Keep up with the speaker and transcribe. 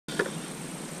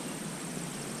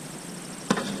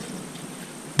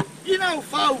You know,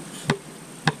 folks,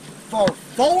 for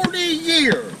 40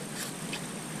 years,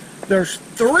 there's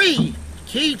 3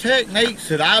 key techniques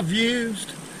that I've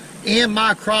used in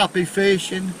my crappie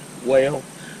fishing, well,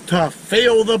 to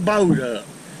fill the boat up.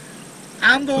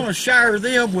 I'm going to share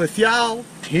them with y'all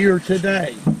here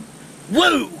today.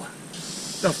 Woo!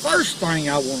 The first thing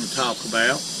I want to talk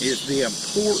about is the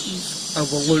importance of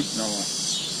a loop knot.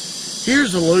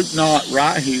 Here's a loop knot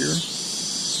right here.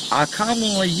 I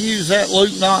commonly use that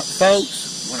loop knot,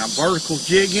 folks, when I'm vertical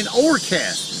jigging or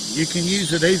casting. You can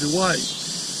use it either way.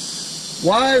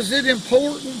 Why is it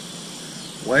important?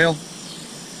 Well,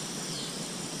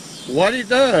 what it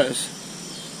does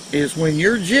is when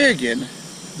you're jigging,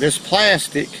 this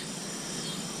plastic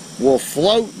will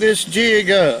float this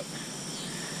jig up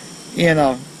in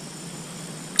a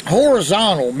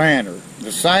horizontal manner,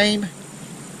 the same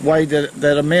way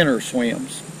that a minnow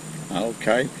swims.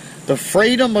 Okay, the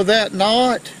freedom of that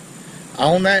knot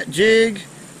on that jig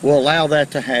will allow that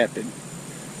to happen.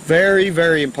 Very,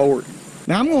 very important.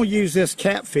 Now I'm going to use this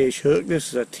catfish hook. This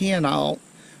is a 10/0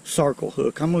 circle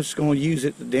hook. I'm just going to use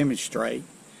it to demonstrate.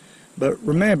 But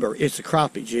remember, it's a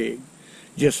crappie jig.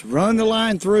 Just run the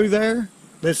line through there.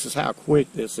 This is how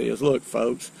quick this is. Look,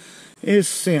 folks, it's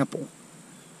simple.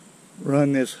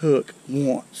 Run this hook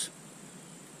once,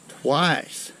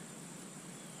 twice,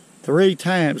 3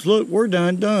 times. Look, we're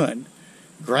done.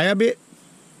 Grab it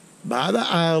by the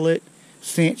eyelet,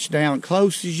 cinch down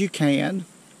close as you can,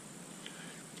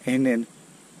 and then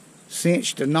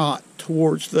cinch the knot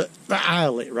towards the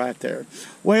eyelet right there.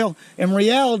 Well, in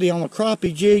reality, on a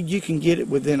crappie jig, you can get it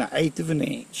within 1/8 of an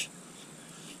inch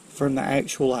from the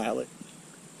actual eyelet.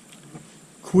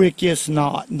 Quickest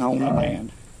knot known to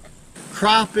man.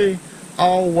 Crappie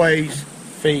always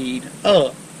feed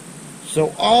up.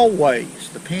 So always,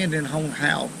 depending on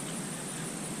how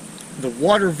the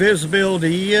water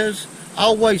visibility is,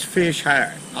 always fish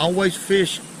high. Always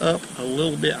fish up a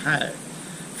little bit high.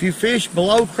 If you fish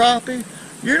below crappie,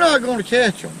 you're not going to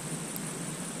catch them.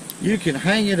 You can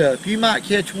hang it up. You might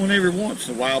catch one every once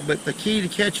in a while, but the key to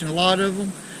catching a lot of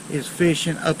them is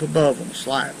fishing up above them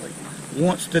slightly,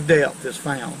 once the depth is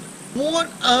found. One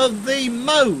of the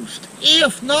most,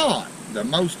 if not the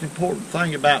most important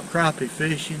thing about crappie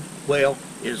fishing, well,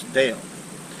 is depth.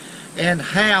 And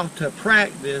how to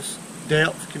practice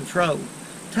depth control.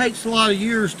 It takes a lot of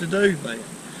years to do that.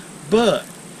 But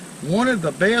one of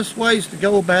the best ways to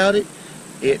go about it,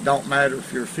 it don't matter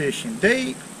if you're fishing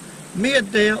deep,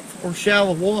 mid-depth, or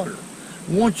shallow water.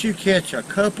 Once you catch a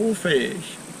couple of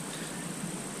fish,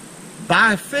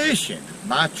 by fishing,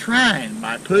 by trying,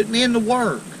 by putting in the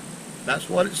work, that's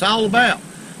what it's all about.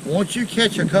 Once you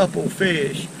catch a couple of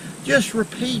fish, just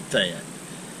repeat that.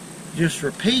 Just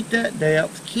repeat that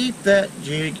depth. Keep that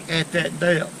jig at that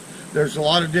depth. There's a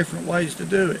lot of different ways to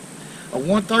do it. A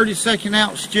 1/32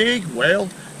 ounce jig, well,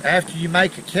 after you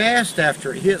make a cast,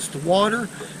 after it hits the water,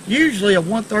 usually a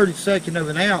 1/32 of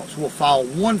an ounce will fall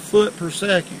 1 foot per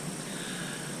second.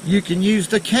 You can use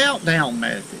the countdown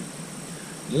method.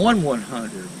 1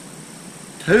 100,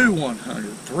 2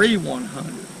 100, 3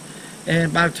 100.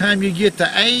 And by the time you get to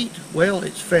 8, well,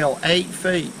 it's fell 8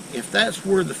 feet. If that's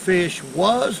where the fish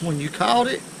was when you caught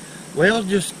it, well,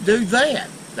 just do that.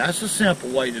 That's a simple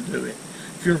way to do it.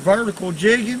 If you're vertical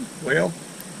jigging, well,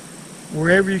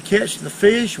 wherever you catch the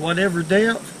fish, whatever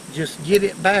depth, just get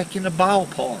it back in the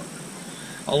ballpark.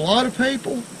 A lot of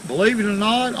people, believe it or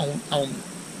not, on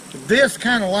this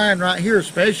kind of line right here,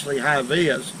 especially high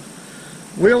vis,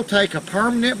 will take a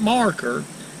permanent marker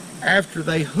after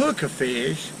they hook a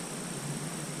fish,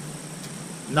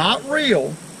 not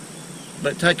real,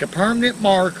 but take a permanent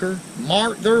marker,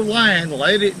 mark their line,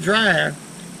 let it dry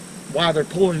while they're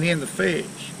pulling in the fish.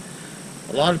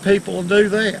 A lot of people will do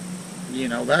that. You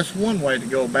know, that's one way to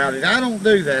go about it. I don't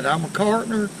do that. I'm a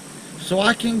carpenter, so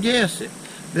I can guess it.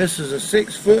 This is a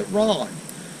 6-foot rod.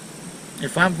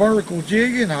 If I'm vertical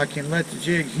jigging, I can let the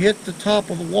jig hit the top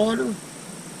of the water,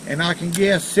 and I can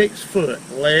guess 6 foot.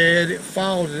 Let it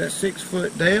fall to that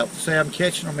 6-foot depth. Say I'm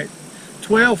catching them at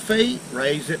 12 feet,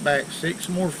 raise it back 6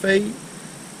 more feet,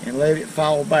 and let it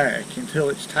fall back until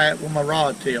it's tight with my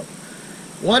rod tip.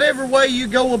 Whatever way you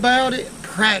go about it,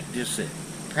 practice it.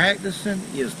 Practicing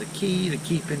is the key to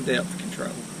keeping depth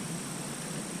control.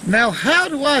 Now, how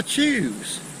do I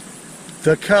choose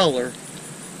the color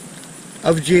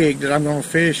of jig that I'm going to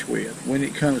fish with when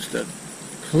it comes to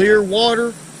clear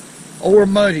water or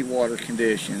muddy water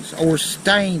conditions or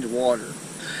stained water?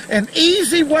 An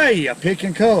easy way of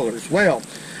picking colors. Well,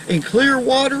 in clear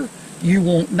water, you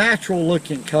want natural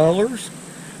looking colors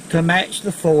to match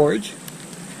the forage.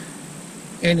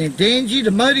 And in dingy to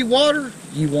muddy water,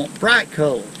 you want bright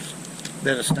colors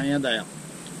that'll stand out.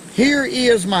 Here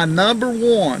is my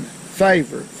 #1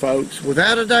 favorite, folks,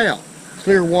 without a doubt,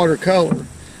 clear water color,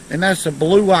 and that's the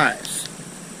blue ice.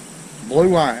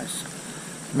 Blue ice.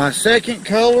 My second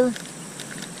color,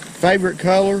 favorite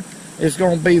color, is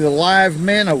going to be the live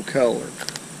minnow color.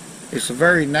 It's a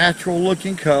very natural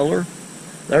looking color.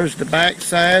 There's the back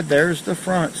side, there's the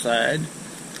front side.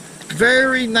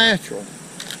 Very natural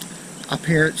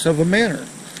appearance of a minnow.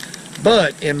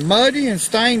 But in muddy and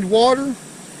stained water,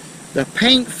 the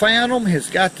pink phantom has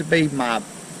got to be my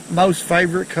most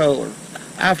favorite color.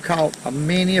 I've caught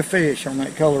many a fish on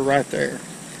that color right there.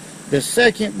 The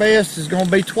second best is going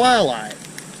to be twilight.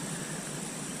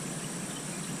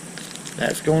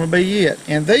 That's going to be it.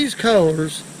 And these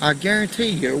colors, I guarantee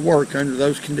you, work under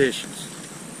those conditions.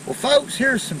 Well, folks,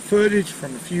 here's some footage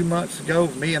from a few months ago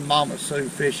of me and Mama Sue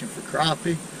fishing for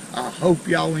crappie. I hope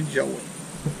y'all enjoy it.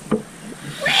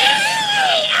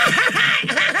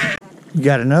 You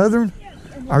got another one?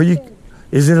 Are you?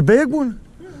 Is it a big one?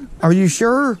 Are you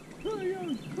sure?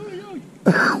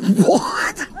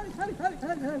 What?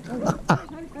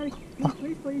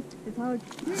 Please. It's hard.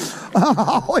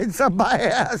 Oh, it's a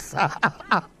bass. A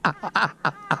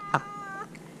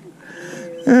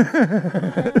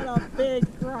big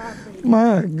crappie.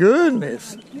 My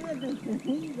goodness.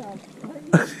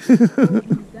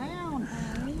 Down,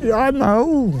 honey. Yeah, I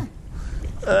know.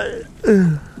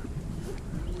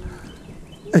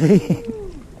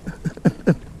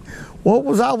 What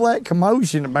was all that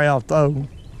commotion about, though?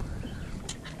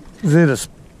 Was it a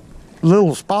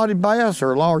little spotted bass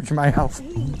or a largemouth?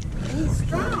 He's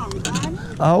strong, honey.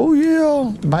 Oh,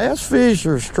 yeah. Bass fish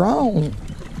are strong.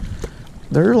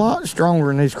 They're a lot stronger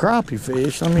than these crappie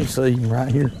fish. Let me see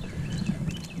right here.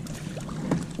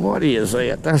 What is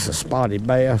that? That's a spotted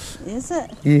bass. Is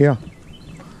it? Yeah.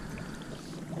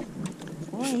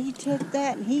 Boy, he took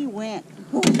that and he went.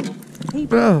 He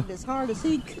put it as hard as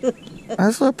he could.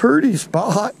 That's a pretty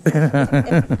spot.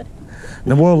 Then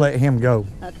we'll let him go.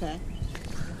 Okay.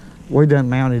 We done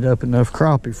mounted up enough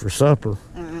crappie for supper.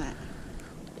 All right.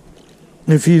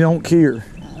 If you don't care.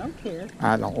 I don't care.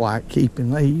 I don't like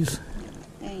keeping these.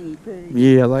 Ain't he pretty?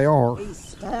 Yeah, they are. He's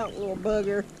stout little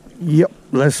bugger. Yep.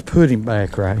 Let's put him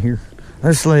back right here.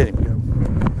 Let's let him go.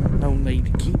 No need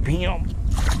to keep him.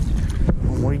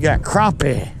 We got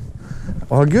crappie.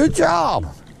 Well, good job.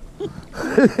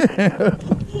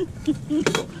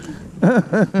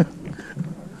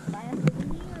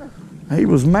 He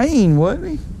was mean, wasn't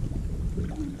he?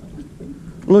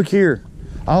 Look here.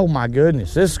 Oh my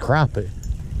goodness, this is crappie.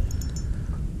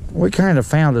 We kind of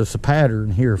found us a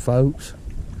pattern here, folks.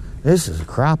 This is a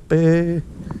crappie.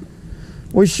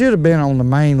 We should have been on the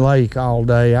main lake all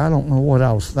day. I don't know what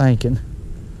I was thinking.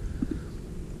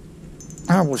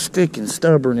 I was sticking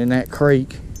stubborn in that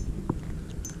creek.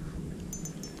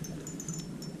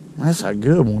 That's a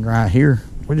good one right here.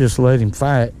 We just let him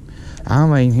fight. I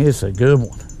mean, it's a good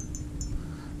one.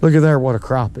 Look at there, what a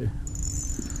crappie.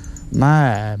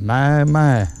 My.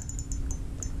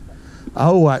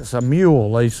 Oh, that's a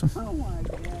mule, Lisa. Oh my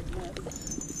goodness.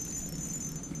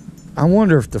 I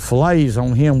wonder if the fillets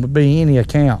on him would be any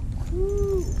account.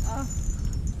 Ooh,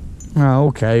 Oh,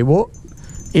 okay, well,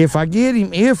 if I get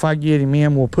him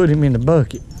in, we'll put him in the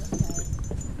bucket.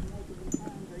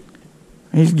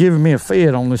 He's giving me a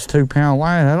fed on this 2-pound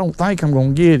line. I don't think I'm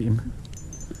gonna get him.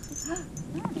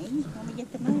 honey, let me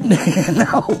get the money.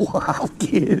 No, I'll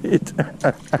get it.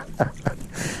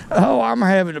 Oh, I'm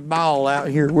having a ball out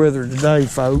here with her today,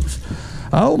 folks.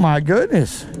 Oh my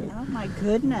goodness. Oh my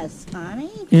goodness,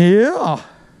 honey. Yeah.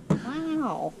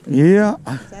 Wow. Yeah.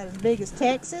 Is that as big as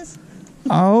Texas?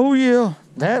 Oh yeah.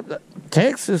 That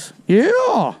Texas.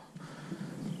 Yeah.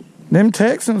 Them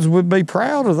Texans would be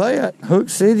proud of that. Hook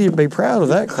City would be proud of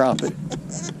that crappie.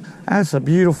 That's a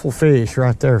beautiful fish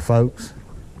right there, folks.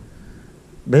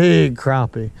 Big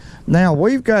crappie. Now,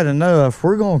 we've got enough.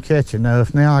 We're going to catch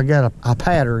enough. Now, I got a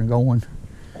pattern going.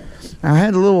 I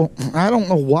had a little, I don't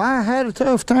know why I had a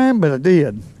tough time, but I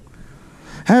did.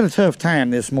 Had a tough time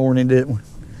this morning, didn't we?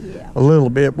 Yeah. A little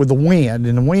bit with the wind,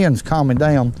 and the wind's calming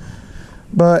down.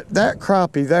 But that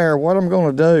crappie there, what I'm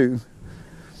going to do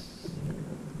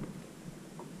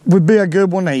would be a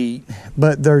good one to eat,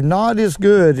 but they're not as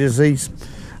good as these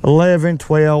 11,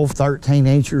 12, 13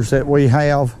 inchers that we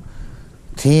have,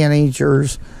 10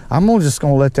 inchers. I'm just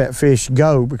going to let that fish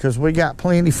go because we got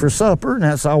plenty for supper and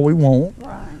that's all we want.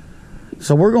 Right.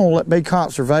 So we're going to be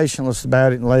conservationists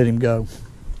about it and let him go.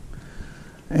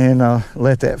 And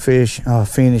let that fish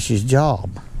finish his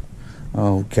job.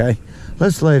 Okay,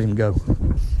 let's let him go.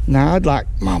 Now, I'd like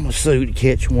Mama Sue to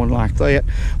catch one like that.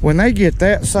 When they get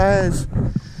that size,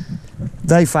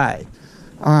 they fight.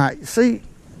 All right, see,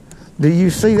 Do you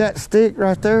see that stick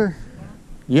right there?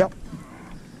 Yep.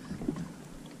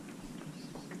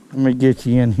 Let me get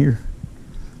you in here.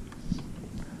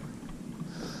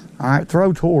 All right,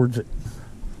 throw towards it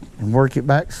and work it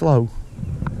back slow.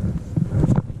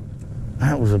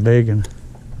 That was a big one.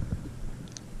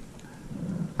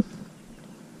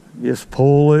 Just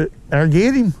pull it. There,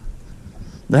 get him.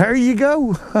 There you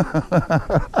go.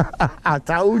 I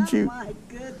told you. Oh my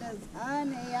goodness,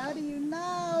 honey, how do you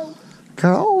know?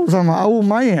 'Cause I'm an old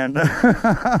man.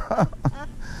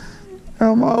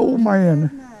 I'm an old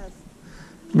man.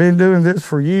 Been doing this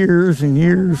for years and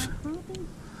years.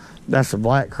 That's a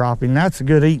black crappie, and that's a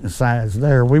good eating size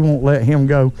there. We won't let him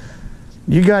go.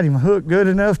 You got him hooked good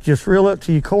enough, just reel up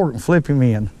to your cord and flip him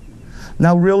in.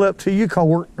 No, reel up to your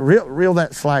cord, reel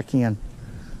that slack in,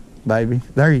 baby.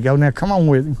 There you go. Now come on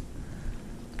with him.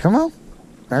 Come on.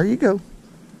 There you go.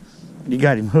 You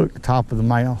got him hooked at the top of the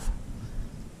mouth.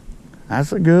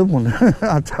 That's a good one.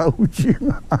 I told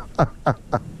you.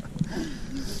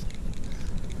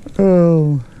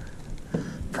 Oh,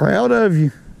 proud of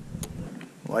you.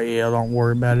 Well, yeah, don't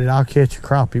worry about it. I'll catch a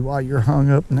crappie while you're hung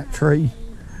up in that tree.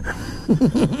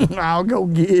 I'll go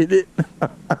get it.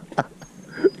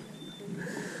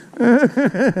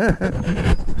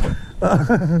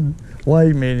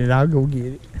 Wait a minute, I'll go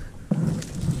get it.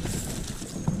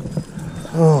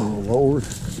 Oh, Lord.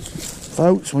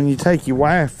 Folks, when you take your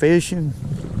wife fishing,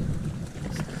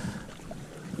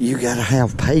 you got to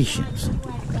have patience.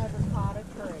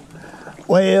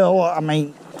 Well, I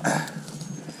mean,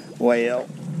 well,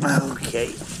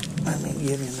 okay. Let me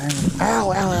get in there.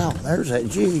 Ow, ow, ow. There's that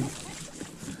jig.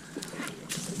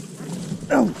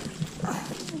 Oh.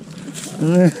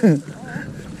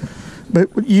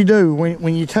 But what you do,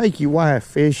 when you take your wife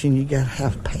fishing, you got to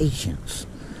have patience.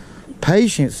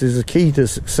 Patience is the key to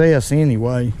success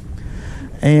anyway.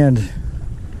 And,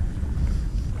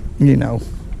 you know,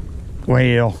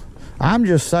 well, I'm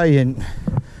just saying,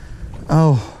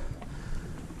 oh,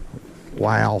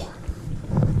 wow.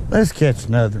 Let's catch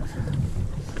another.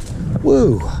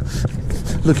 Whoa,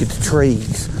 look at the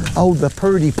trees. Oh, the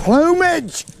pretty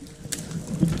plumage.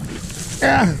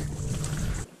 Ah.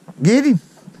 Get him.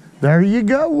 There you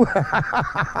go.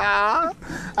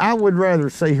 I would rather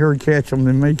see her catch them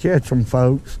than me catch them,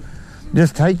 folks.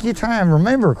 Just take your time.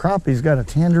 Remember, crappie's got a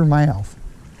tender mouth.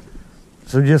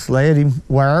 So just let him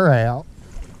wear out.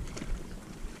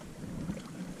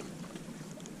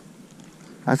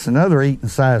 That's another eating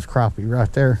size crappie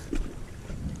right there.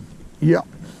 Yep.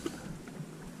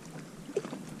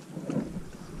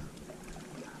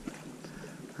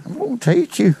 I'm gonna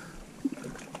teach you.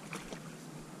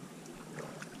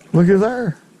 Look at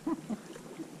there.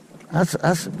 That's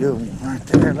a good one right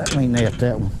there. Let me net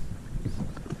that one.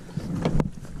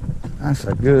 That's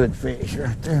a good fish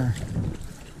right there.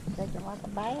 Shaking like a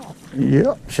bass.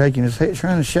 Yep, shaking his head,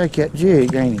 trying to shake that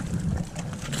jig, ain't he?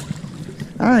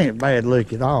 That ain't a bad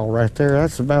look at all right there.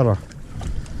 That's about a,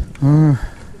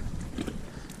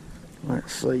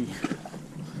 let's see.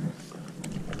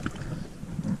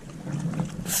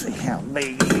 Let's see how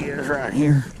big he is right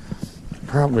here.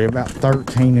 Probably about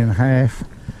 13 and a half.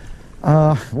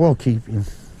 We'll keep him.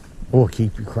 We'll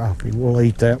keep your crappie. We'll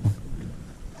eat that one.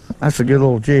 That's a good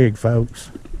little jig,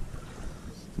 folks.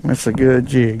 That's a good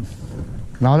jig.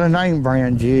 Not a name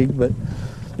brand jig, but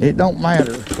it don't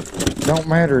matter. Don't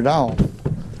matter at all.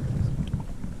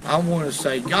 I want to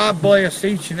say God bless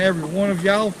each and every one of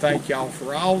y'all. Thank y'all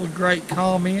for all the great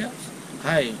comments.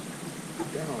 Hey,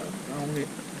 doggone it.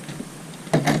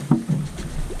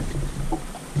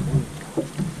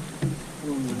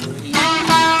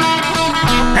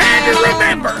 And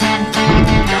remember, go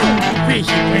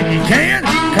fishing when you can,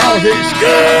 'cause it's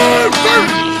good for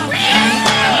you.